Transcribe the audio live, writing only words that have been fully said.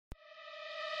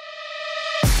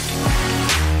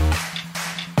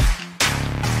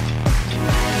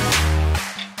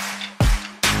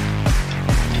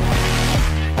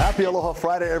Happy Aloha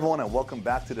Friday, everyone, and welcome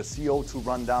back to the CO2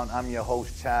 Rundown. I'm your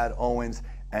host, Chad Owens,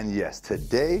 and yes,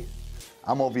 today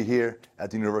I'm over here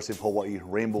at the University of Hawaii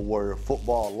Rainbow Warrior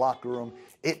football locker room.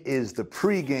 It is the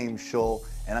pregame show,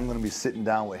 and I'm going to be sitting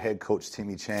down with head coach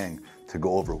Timmy Chang to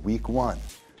go over week one,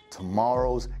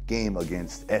 tomorrow's game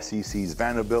against SEC's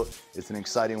Vanderbilt. It's an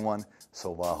exciting one,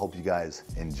 so I hope you guys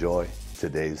enjoy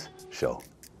today's show.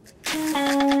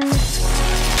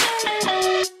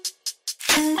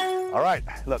 All right,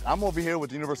 look, I'm over here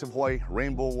with the University of Hawaii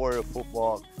Rainbow Warrior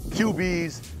football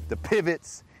QBs, the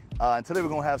pivots, and today we're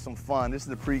gonna have some fun. This is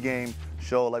the pregame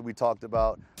show like we talked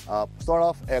about. Start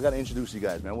off, hey, I gotta introduce you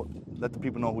guys, man. Let the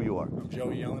people know who you are. I'm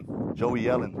Joey Yellen. Joey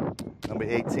Yellen, number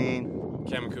 18.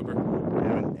 Cameron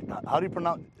Cooper. How do you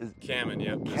pronounce it? Cameron,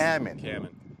 yep. Cameron.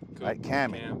 Cameron. Right,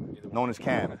 Cameron, known as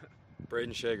Cam.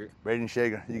 Braden Shager. Braden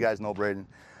Shager, you guys know Braden.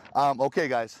 Okay,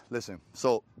 guys, listen.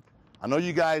 So, I know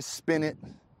you guys spin it.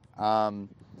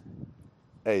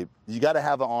 Hey, you got to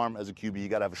have an arm as a QB. You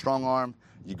got to have a strong arm.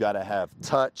 You got to have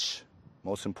touch,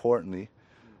 most importantly.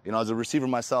 You know, as a receiver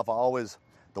myself,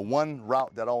 the one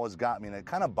route that always got me, and it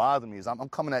kind of bothered me, is I'm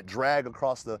coming at drag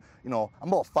across the, I'm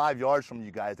about 5 yards from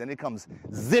you guys, and it comes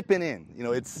zipping in.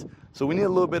 So we need a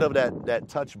little bit of that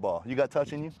touch ball. You got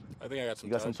touch in you? I think I got some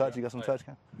touch. You got some touch? Yeah. You got some touch,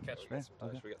 Cam? Catch, we got some touch.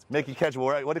 Okay. We got some Make you catchable,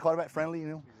 right? What do you call it back? Friendly,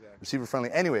 Exactly. Receiver friendly.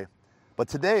 Anyway, but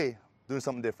today, doing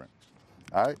something different.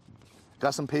 All right?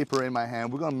 Got some paper in my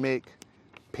hand. We're going to make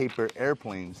paper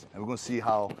airplanes, and we're going to see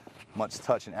how much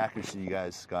touch and accuracy you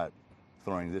guys got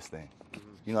throwing this thing. Mm-hmm.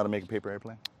 You know how to make a paper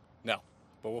airplane? No,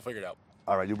 but we'll figure it out.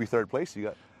 All right, you'll be third place. We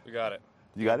got it.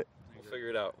 You got it? We'll figure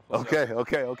it out. Okay. All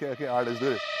right, let's do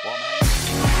this.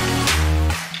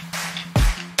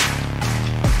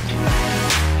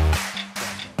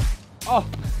 Oh,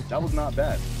 that was not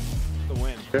bad. The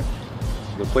wind. Here.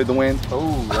 You'll play the wind.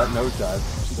 Oh, that nose dive.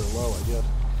 They're low, I guess.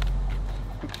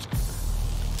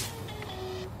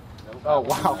 Oh,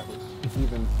 wow.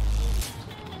 Even.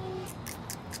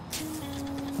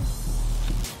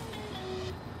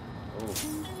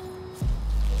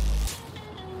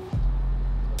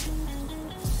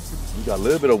 You got a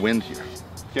little bit of wind here.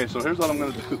 Okay, so here's what I'm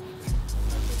gonna do.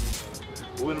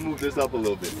 We're gonna move this up a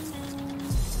little bit.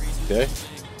 Okay?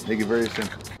 Make it very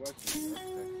simple.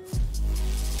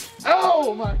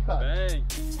 Oh my God! Bang.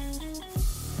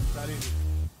 Not easy.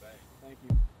 Bang. Thank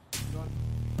you.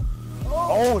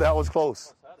 Oh, that was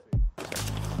close.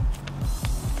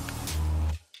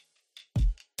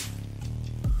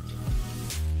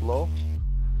 Low.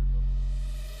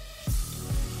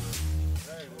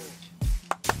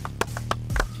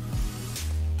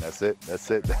 That's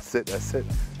it.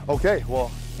 Okay,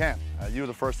 well, Cam, you were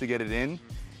the first to get it in.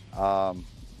 What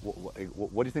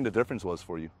do you think the difference was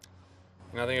for you?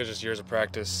 I think it was just years of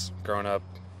practice, growing up,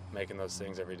 making those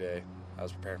things every day. I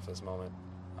was preparing for this moment.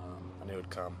 I knew it would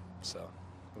come, so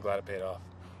I'm glad it paid off.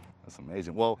 That's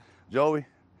amazing. Well, Joey,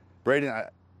 Braden,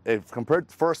 if compared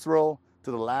the first throw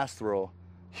to the last throw,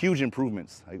 huge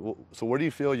improvements. So where do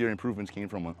you feel your improvements came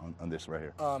from on this right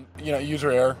here?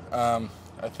 User error.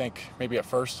 I think maybe at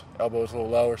first, elbow was a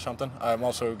little low or something. I'm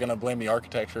also going to blame the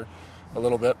architecture a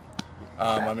little bit.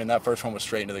 That first one was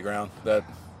straight into the ground.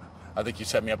 I think you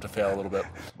set me up to fail a little bit.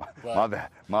 My bad.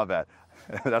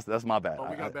 That's my bad. But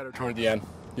we got better toward the end.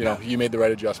 You made the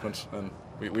right adjustments, and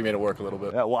we made it work a little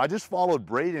bit. Yeah, well, I just followed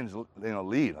Braden's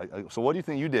lead. So what do you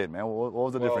think you did, man? What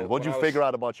was the difference? What did you figure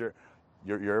out about your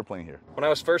airplane here? When I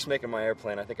was first making my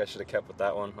airplane, I think I should have kept with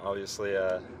that one. Obviously,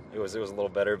 it was a little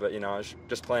better, but I was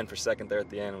just playing for second there at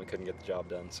the end, and we couldn't get the job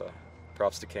done. So,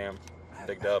 props to Cam,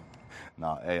 big dub.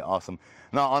 No, hey, awesome.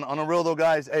 Now, on a real though,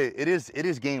 guys, hey, it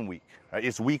is game week, right?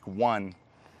 It's week one.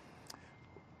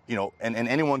 And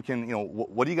anyone can,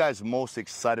 what are you guys most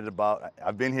excited about?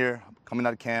 I've been here, coming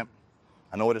out of camp.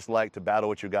 I know what it's like to battle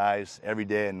with you guys every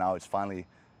day, and now it's finally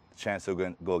the chance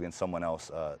to go against someone else.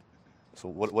 So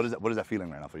what is that feeling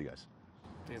right now for you guys?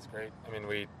 I think it's great.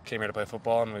 We came here to play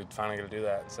football, and we finally get to do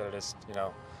that instead of just,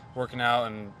 working out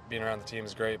and being around the team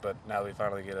is great, but now we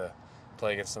finally get to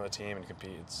play against another team and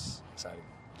compete. It's exciting.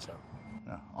 So.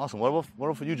 Yeah, awesome. What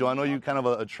about for you, Joe? I know you kind of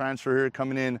a transfer here,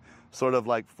 coming in sort of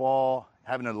like fall,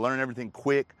 having to learn everything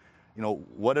quick.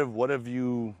 What are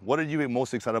you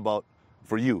most excited about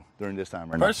for you during this time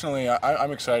right now? Personally,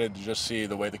 I'm excited to just see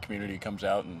the way the community comes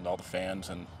out and all the fans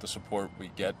and the support we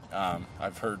get.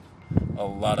 I've heard a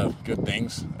lot of good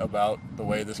things about the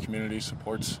way this community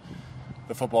supports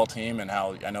the football team, and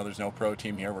how I know there's no pro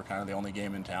team here. We're kind of the only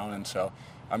game in town, and so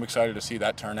I'm excited to see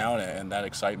that turnout and that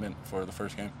excitement for the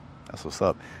first game. That's what's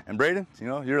up. And Braden,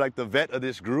 you're like the vet of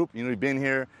this group. You've been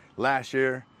here last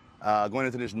year, going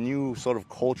into this new sort of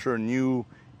culture, new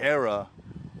era.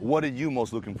 What are you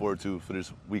most looking forward to for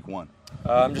this week 1?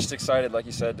 I'm just excited, like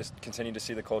you said, to continue to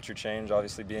see the culture change.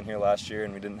 Obviously, being here last year,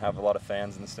 and we didn't have a lot of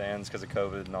fans in the stands because of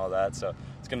COVID and all that. So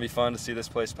it's going to be fun to see this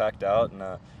place packed out, and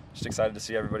just excited to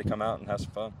see everybody come out and have some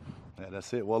fun. Yeah,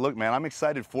 that's it. Well, look, man, I'm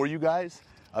excited for you guys.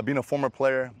 Being a former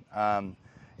player,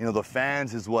 the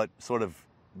fans is what sort of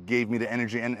gave me the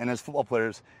energy. And as football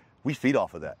players, we feed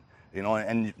off of that.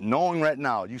 And knowing right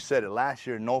now, you said it last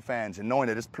year, no fans, and knowing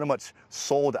that it's pretty much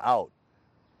sold out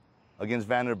against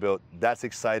Vanderbilt, that's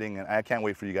exciting, and I can't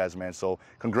wait for you guys, man. So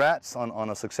congrats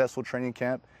on a successful training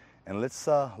camp, and let's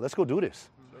go do this.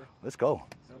 Sure. Let's go.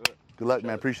 Good luck,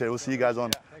 man. Appreciate it. We'll see you guys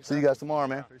see you guys tomorrow,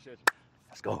 man. Appreciate you.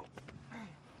 Let's go.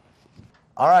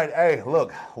 All right, hey,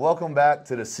 look, welcome back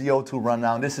to the CO2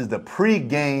 Rundown. This is the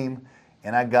pre-game,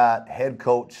 and I got head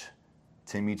coach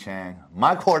Timmy Chang,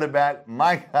 my quarterback,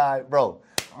 my guy, bro.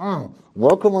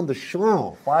 Welcome on the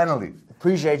show, finally.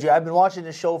 Appreciate you. I've been watching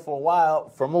this show for a while,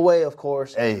 from away, of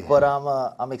course. Hey. But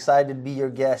I'm excited to be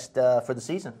your guest for the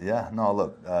season. Yeah, no,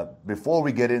 look, before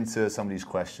we get into some of these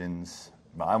questions,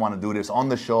 I want to do this on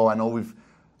the show. I know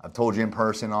I've told you in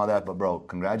person and all that, but bro,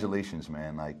 congratulations,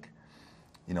 man. Like,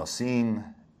 seeing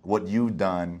what you've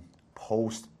done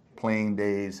post playing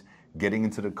days, getting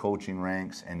into the coaching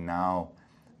ranks, and now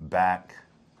back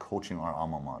coaching our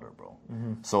alma mater, bro.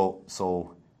 Mm-hmm.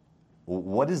 So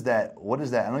what is that?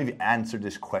 I know you've answered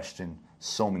this question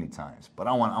so many times, but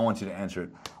I want you to answer it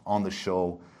on the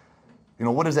show.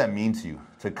 What does that mean to you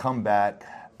to come back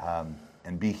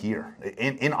and be here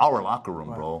in our locker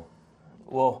room, bro?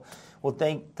 Well,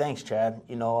 thanks, Chad.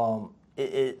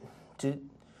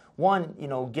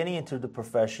 Getting into the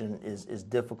profession is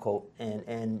difficult,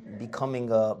 and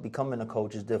becoming a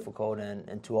coach is difficult,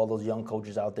 and to all those young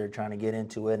coaches out there trying to get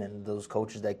into it, and those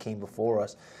coaches that came before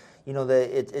us,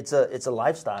 it's a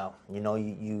lifestyle.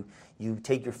 You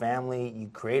take your family, you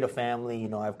create a family.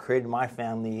 I've created my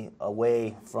family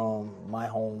away from my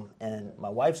home and my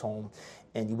wife's home,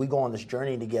 and we go on this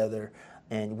journey together.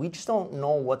 And we just don't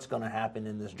know what's going to happen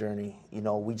in this journey.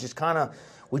 We just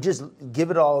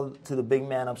give it all to the big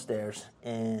man upstairs,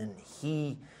 and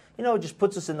he, just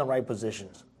puts us in the right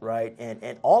positions, right?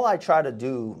 And all I try to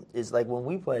do is, like, when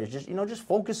we play, is just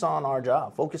focus on our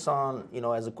job. Focus on,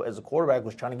 as a quarterback,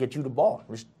 was trying to get you the ball.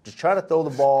 Just try to throw the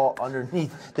ball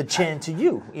underneath the chin to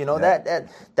you.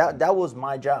 That was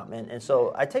my job. And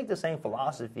so I take the same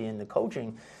philosophy in the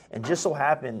coaching. And just so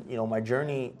happened, my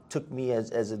journey took me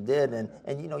as it did, and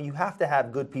you have to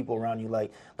have good people around you.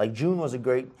 Like June was a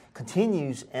great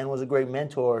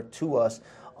mentor to us,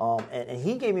 and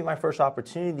he gave me my first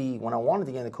opportunity when I wanted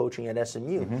to get into coaching at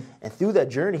SMU. Mm-hmm. And through that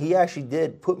journey, he actually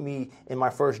did put me in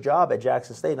my first job at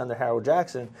Jackson State under Harold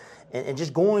Jackson, and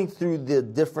just going through the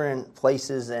different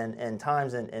places and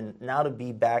times, and now to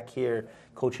be back here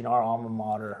coaching our alma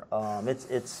mater,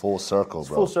 it's full circle,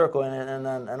 bro. Full circle,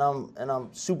 and I'm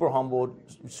super humbled,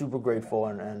 super grateful,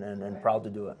 and proud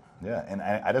to do it. Yeah, and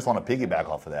I just want to piggyback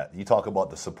off of that. You talk about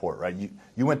the support, right?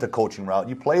 You went the coaching route.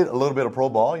 You played a little bit of pro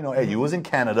ball. Hey, you was in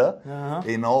Canada,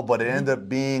 but it ended up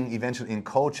being eventually in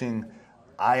coaching.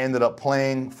 I ended up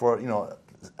playing for,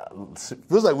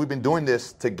 feels like we've been doing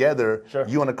this together. Sure.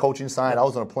 You on the coaching side, I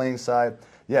was on the playing side.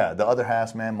 Yeah, the other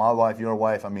half, man, my wife, your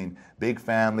wife, big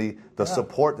family, the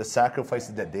support, the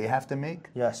sacrifices that they have to make.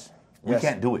 Yes. We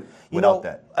can't do it without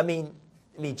that.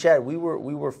 Chad, we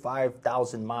were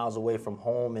 5,000 miles away from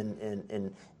home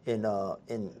in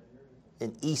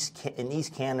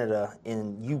East Canada,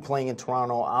 and you playing in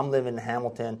Toronto. I'm living in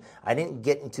Hamilton. I didn't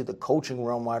get into the coaching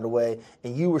realm right away,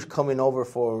 and you were coming over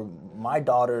for my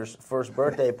daughter's first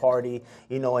birthday party,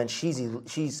 and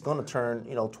she's going to turn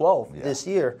 12 this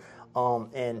year.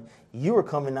 And you were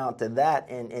coming out to that,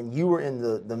 and you were in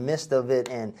the midst of it,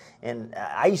 and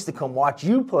I used to come watch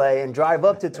you play and drive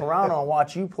up to Toronto and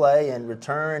watch you play and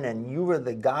return, and you were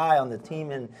the guy on the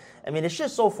team, and it's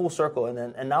just so full circle,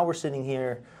 and now we're sitting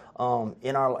here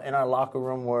in our locker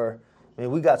room where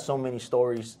we got so many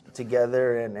stories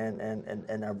together,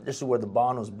 and this is where the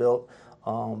bond was built.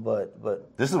 But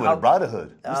this is where the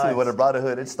brotherhood.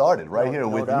 It started here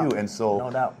with you, and so no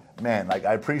doubt. Man,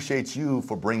 I appreciate you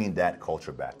for bringing that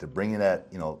culture back, to bringing that,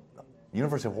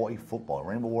 University of Hawaii football,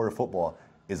 Rainbow Warrior football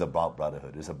is about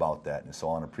brotherhood. It's about that, and so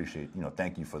I want to appreciate,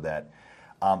 thank you for that.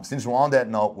 Since we're on that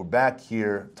note, we're back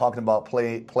here talking about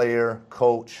player,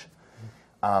 coach.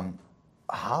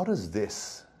 How does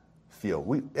this feel?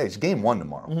 It's game 1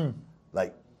 tomorrow. Mm-hmm.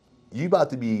 Like, you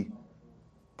about to be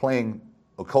playing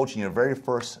or coaching your very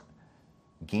first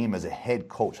game as a head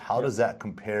coach. How does that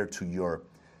compare to your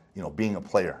being a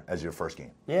player as your first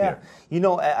game? Yeah. Here?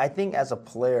 I think as a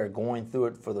player going through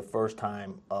it for the first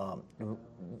time,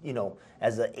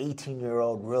 as an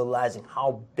 18-year-old realizing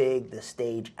how big the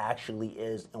stage actually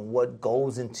is and what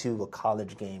goes into a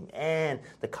college game and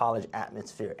the college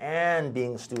atmosphere and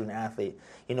being a student athlete.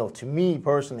 To me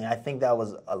personally, I think that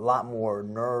was a lot more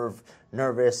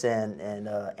nervous and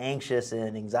anxious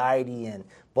and anxiety and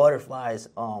butterflies.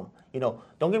 Don't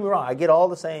get me wrong. I get all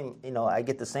the same, I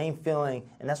get the same feeling,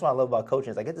 and that's what I love about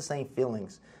coaching is I get the same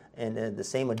feelings and the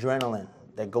same adrenaline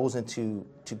that goes into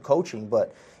coaching.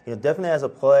 But, definitely as a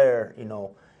player,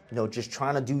 just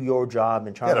trying to do your job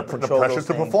and trying to control the pressure those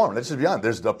to things. perform. Let's just be honest.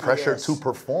 There's the pressure to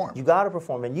perform. You got to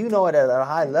perform, and it at a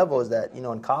high level is that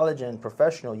in college and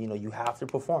professional, you have to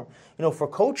perform. For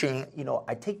coaching,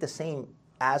 I take the same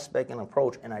aspect and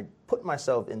approach, and I put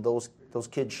myself in those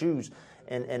kids' shoes,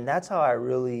 and that's how I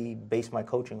really base my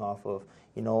coaching off of.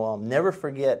 Never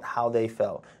forget how they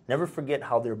felt. Never forget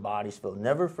how their bodies feel.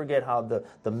 Never forget how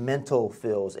the mental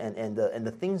feels and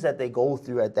the things that they go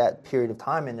through at that period of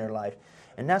time in their life.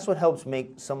 And that's what helps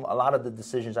make a lot of the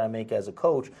decisions I make as a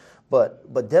coach.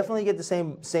 But definitely get the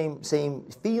same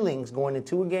feelings going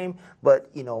into a game. But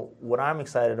what I'm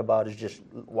excited about is just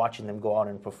watching them go out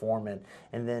and perform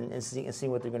and see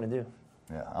what they're going to do.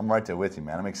 Yeah, I'm right there with you,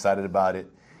 man. I'm excited about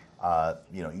it.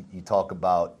 You talk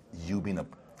about you being a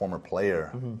former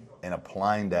player and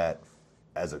applying that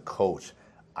as a coach.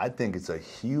 I think it's a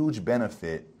huge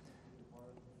benefit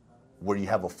where you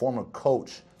have a former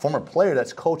player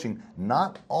that's coaching.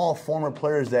 Not all former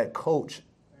players that coach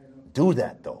do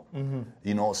that, though.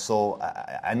 So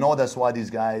I know that's why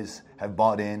these guys have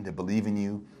bought in, they believe in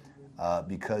you,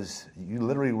 because you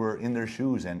literally were in their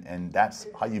shoes, and that's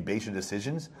how you base your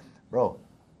decisions. Bro,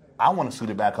 I want to suit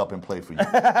it back up and play for you.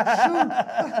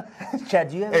 Chad,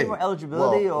 do you have any more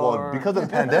eligibility? Well, because of the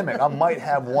pandemic, I might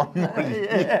have one more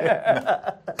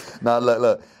year. Now,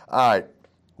 look. All right,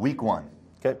 week 1.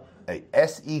 Okay. A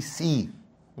SEC,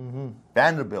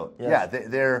 Vanderbilt. Yes. Yeah,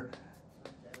 they're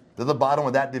the bottom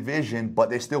of that division, but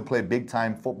they still play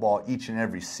big-time football each and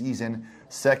every season.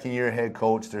 Second-year head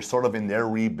coach. They're sort of in their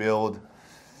rebuild.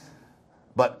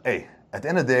 But, hey, at the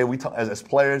end of the day, we talk, as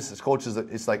players, as coaches,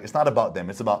 it's not about them.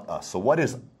 It's about us. So what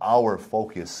is our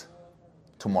focus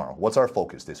tomorrow? What's our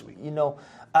focus this week?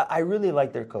 I really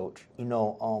like their coach.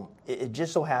 It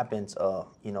just so happens,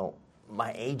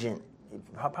 my agent,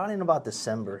 probably in about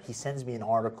December, he sends me an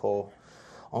article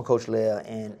on Coach Leah,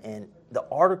 and the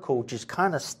article just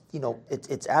kind of,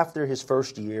 it's after his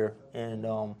first year, and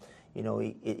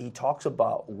he talks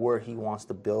about where he wants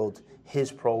to build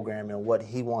his program and what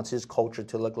he wants his culture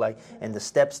to look like and the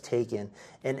steps taken.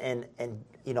 And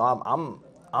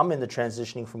I'm in the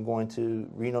transitioning from going to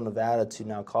Reno, Nevada to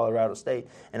now Colorado State,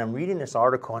 and I'm reading this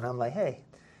article and I'm like, hey,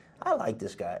 I like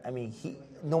this guy. I mean,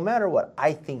 no matter what,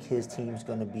 I think his team's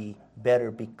going to be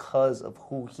better because of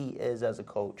who he is as a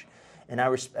coach. And I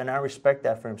respect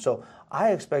that for him. So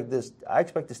I expect this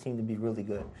team to be really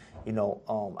good.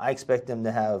 I expect them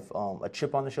to have a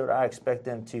chip on the shoulder. I expect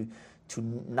them to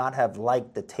not have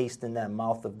the taste in that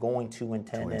mouth of going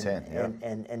 2-10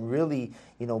 and really,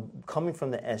 coming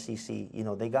from the SEC,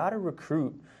 they got to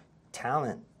recruit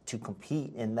talent to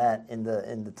compete in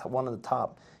one of the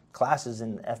top classes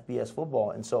in FBS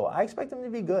football, and so I expect them to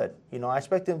be good. I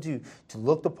expect them to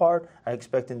look the part. I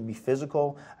expect them to be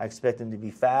physical. I expect them to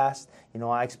be fast.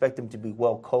 I expect them to be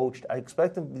well coached. I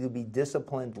expect them to be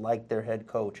disciplined like their head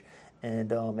coach,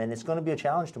 and it's going to be a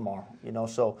challenge tomorrow.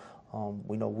 So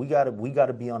we got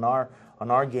to be on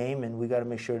our game, and we got to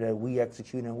make sure that we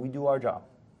execute and we do our job.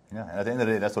 Yeah, and at the end of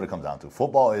the day, that's what it comes down to.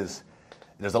 Football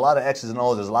there's a lot of X's and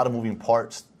O's. There's a lot of moving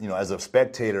parts. As a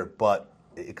spectator, but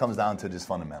it comes down to just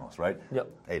fundamentals, right?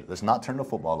 Yep. Hey, let's not turn the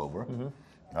football over. All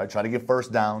right, try to get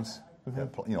first downs.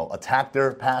 Attack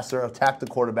their passer, attack the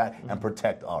quarterback, and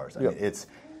protect ours. I mean,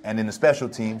 and in the special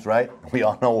teams, right? We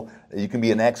all know you can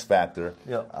be an X factor.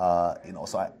 Yep.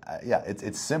 So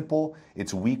it's simple.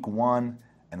 It's week 1,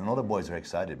 and I know the boys are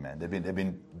excited, man. They've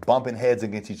been bumping heads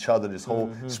against each other this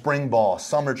whole spring ball,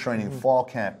 summer training, fall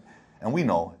camp, and we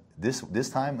know. This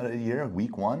time of the year,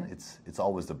 week 1, it's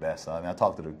always the best. I mean, I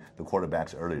talked to the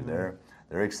quarterbacks earlier.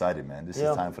 They're excited, man. This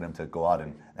is time for them to go out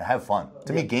and have fun.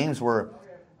 To me, games where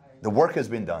the work has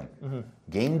been done.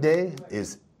 Game day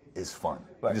is fun.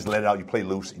 Right. You just let it out. You play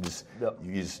loose. You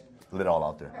just let it all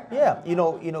out there. Yeah,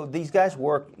 these guys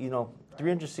work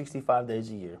 365 days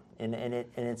a year, and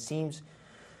it seems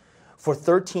for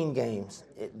 13 games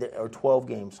or 12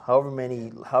 games,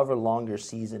 however long your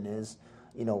season is,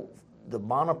 the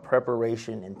amount of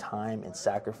preparation and time and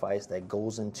sacrifice that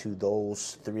goes into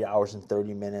those 3 hours and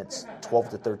 30 minutes, 12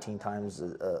 to 13 times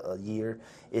a year,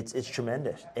 it's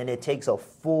tremendous. And it takes a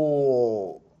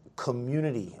full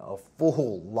community, a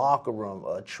full locker room,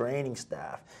 a training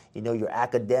staff, your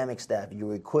academic staff,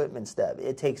 your equipment staff.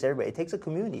 It takes everybody. It takes a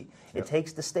community. Yep. It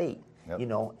takes the state. Yep.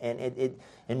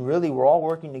 And really we're all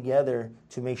working together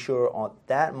to make sure on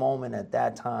that moment at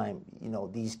that time,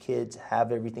 these kids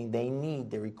have everything they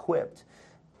need. They're equipped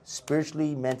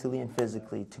spiritually, mentally, and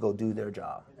physically to go do their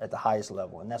job at the highest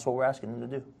level. And that's what we're asking them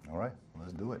to do. All right,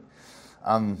 let's do it.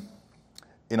 I'd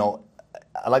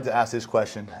like to ask this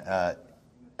question.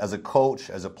 As a coach,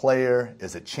 as a player,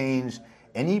 as a change,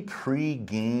 any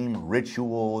pre-game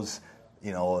rituals?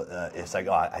 It's like,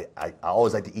 I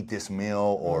always like to eat this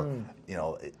meal, or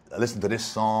I listen to this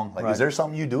song. Like, right. Is there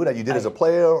something you do that you did as a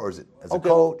player, or is it as a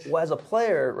coach? Well, as a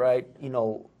player, right?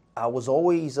 I was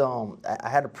always I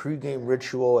had a pregame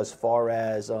ritual as far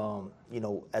as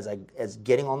as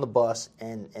getting on the bus,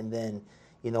 and then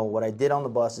what I did on the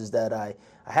bus is that I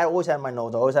always had my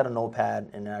notes. I always had a notepad,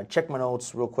 and I checked my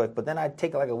notes real quick. But then I'd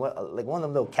take like one of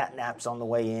them little cat naps on the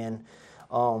way in.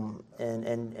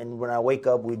 And when I wake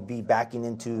up, we'd be backing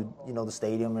into the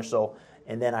stadium or so,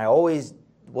 and then I always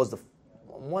was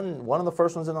one of the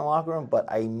first ones in the locker room. But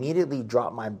I immediately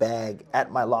dropped my bag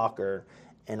at my locker,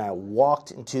 and I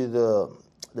walked into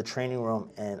the training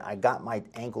room, and I got my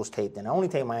ankles taped. And I only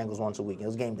tape my ankles once a week. It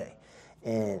was game day,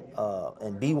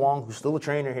 and B. Wong, who's still a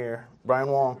trainer here, Brian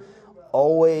Wong.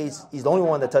 He's the only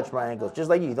one that touched my ankles, just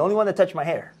like you. The only one that touched my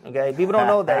hair, okay? People don't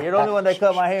know that. You're the only one that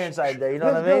cut my hair inside there, you know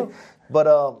what I mean?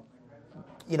 But,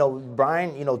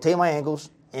 Brian, taped my ankles,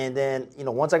 and then,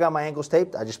 once I got my ankles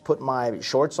taped, I just put my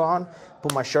shorts on,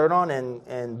 put my shirt on,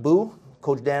 and Boo,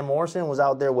 Coach Dan Morrison, was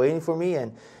out there waiting for me,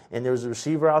 and there was a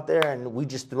receiver out there, and we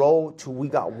just throw till we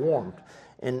got warmed.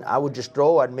 And I would just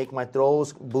throw. I'd make my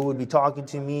throws. Boo would be talking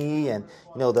to me, and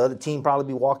the other team probably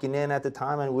be walking in at the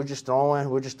time, and we're just throwing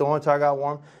until I got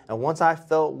warm. And once I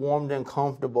felt warmed and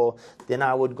comfortable, then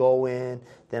I would go in.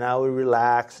 Then I would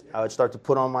relax. I would start to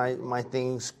put on my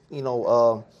things,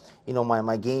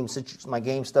 my game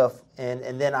stuff,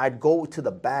 and then I'd go to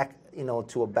the back,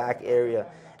 to a back area,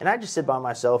 and I just sit by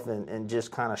myself and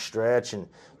just kind of stretch and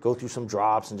go through some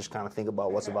drops and just kind of think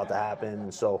about what's about to happen.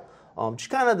 And so. Just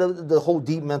kind of the whole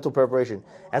deep mental preparation.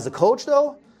 As a coach,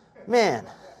 though, man,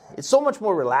 it's so much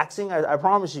more relaxing. I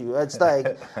promise you. It's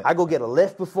like I go get a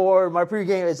lift before my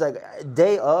pregame. It's like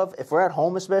day of. If we're at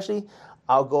home, especially,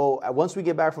 I'll go. Once we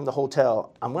get back from the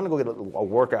hotel, I'm gonna go get a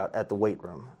workout at the weight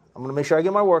room. I'm gonna make sure I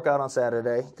get my workout on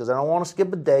Saturday because I don't want to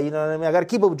skip a day. You know what I mean? I got to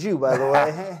keep up with you, by the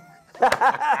way.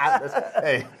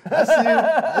 Hey,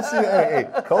 I see you. Hey,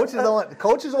 coaches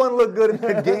want to look good in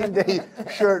their game day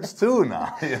shirts too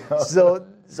now. So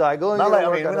I go and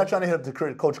we're not trying to hit up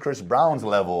to Coach Chris Brown's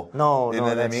level. No, you know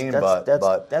what I mean.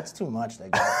 That's too much.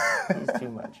 That guy, he's too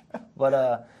much.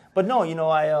 But no,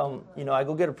 I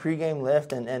go get a pregame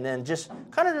lift and then just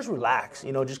kind of just relax.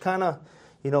 Just kind of.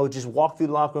 Just walk through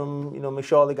the locker room, make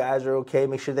sure all the guys are okay,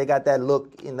 make sure they got that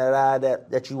look in that eye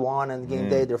that you want on the game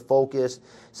day. They're focused,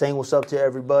 saying what's up to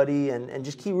everybody, and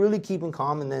just keeping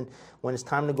calm. And then when it's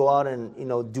time to go out and,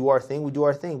 do our thing, we do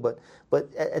our thing. But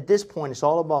at this point, it's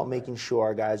all about making sure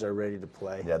our guys are ready to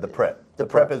play. Yeah, the prep. The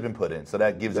prep has been put in. So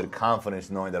that gives you the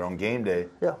confidence knowing that on game day,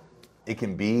 it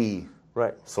can be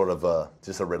sort of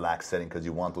just a relaxed setting because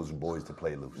you want those boys to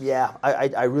play loose. Yeah,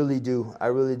 I really do. I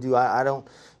really do. I don't,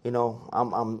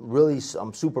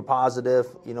 I'm super positive.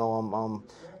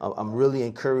 I'm really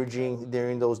encouraging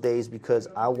during those days because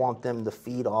I want them to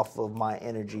feed off of my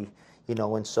energy.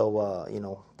 And so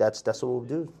that's what we'll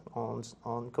do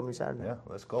on coming Saturday. Yeah,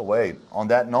 let's go. Wait, on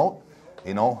that note,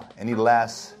 any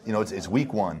last, it's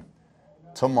week 1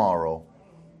 tomorrow.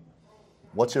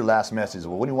 What's your last message?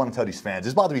 What do you want to tell these fans?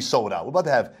 It's about to be sold out. We're about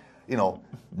to have,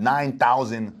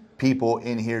 9,000 people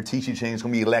in here. TC Chain is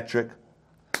going to be electric.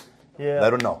 Yeah.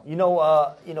 Let them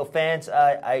know. Fans,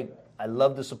 I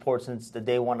love the support since the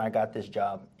day one I got this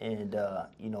job. And,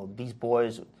 these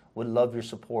boys would love your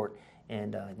support.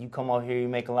 And you come out here, you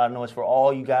make a lot of noise for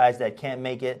all you guys that can't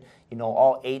make it.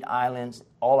 All 8 islands,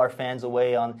 all our fans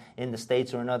away in the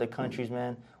States or in other countries,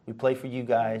 man. We play for you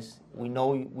guys. We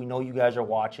know you guys are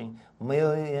watching.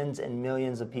 Millions and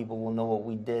millions of people will know what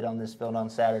we did on this field on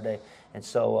Saturday. And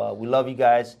so we love you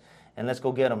guys. And let's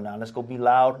go get them now. Let's go be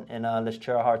loud and let's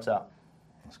cheer our hearts out.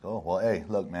 Let's go. Well, hey,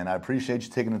 look, man, I appreciate you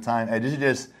taking the time. Hey, this is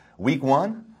just week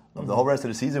 1 of the whole rest of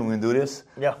the season. We're going to do this.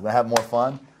 Yeah. We're going to have more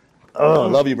fun.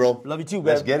 Love you, bro. Love you too, man.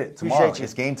 Let's get it. Tomorrow,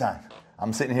 it's game time.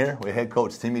 I'm sitting here with head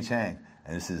coach Timmy Chang,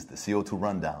 and this is the CO2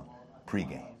 Rundown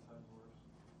pregame.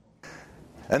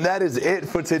 And that is it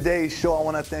for today's show. I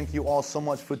want to thank you all so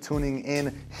much for tuning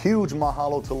in. Huge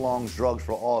mahalo to Long's Drugs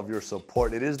for all of your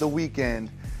support. It is the weekend,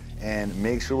 and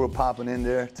make sure we're popping in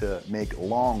there to make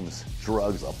Long's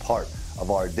Drugs a part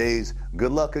of our days.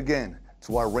 Good luck again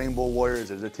to our Rainbow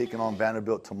Warriors as they're taking on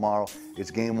Vanderbilt tomorrow.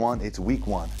 It's game one. It's week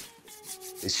one.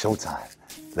 It's showtime.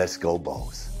 Let's go,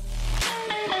 Bows.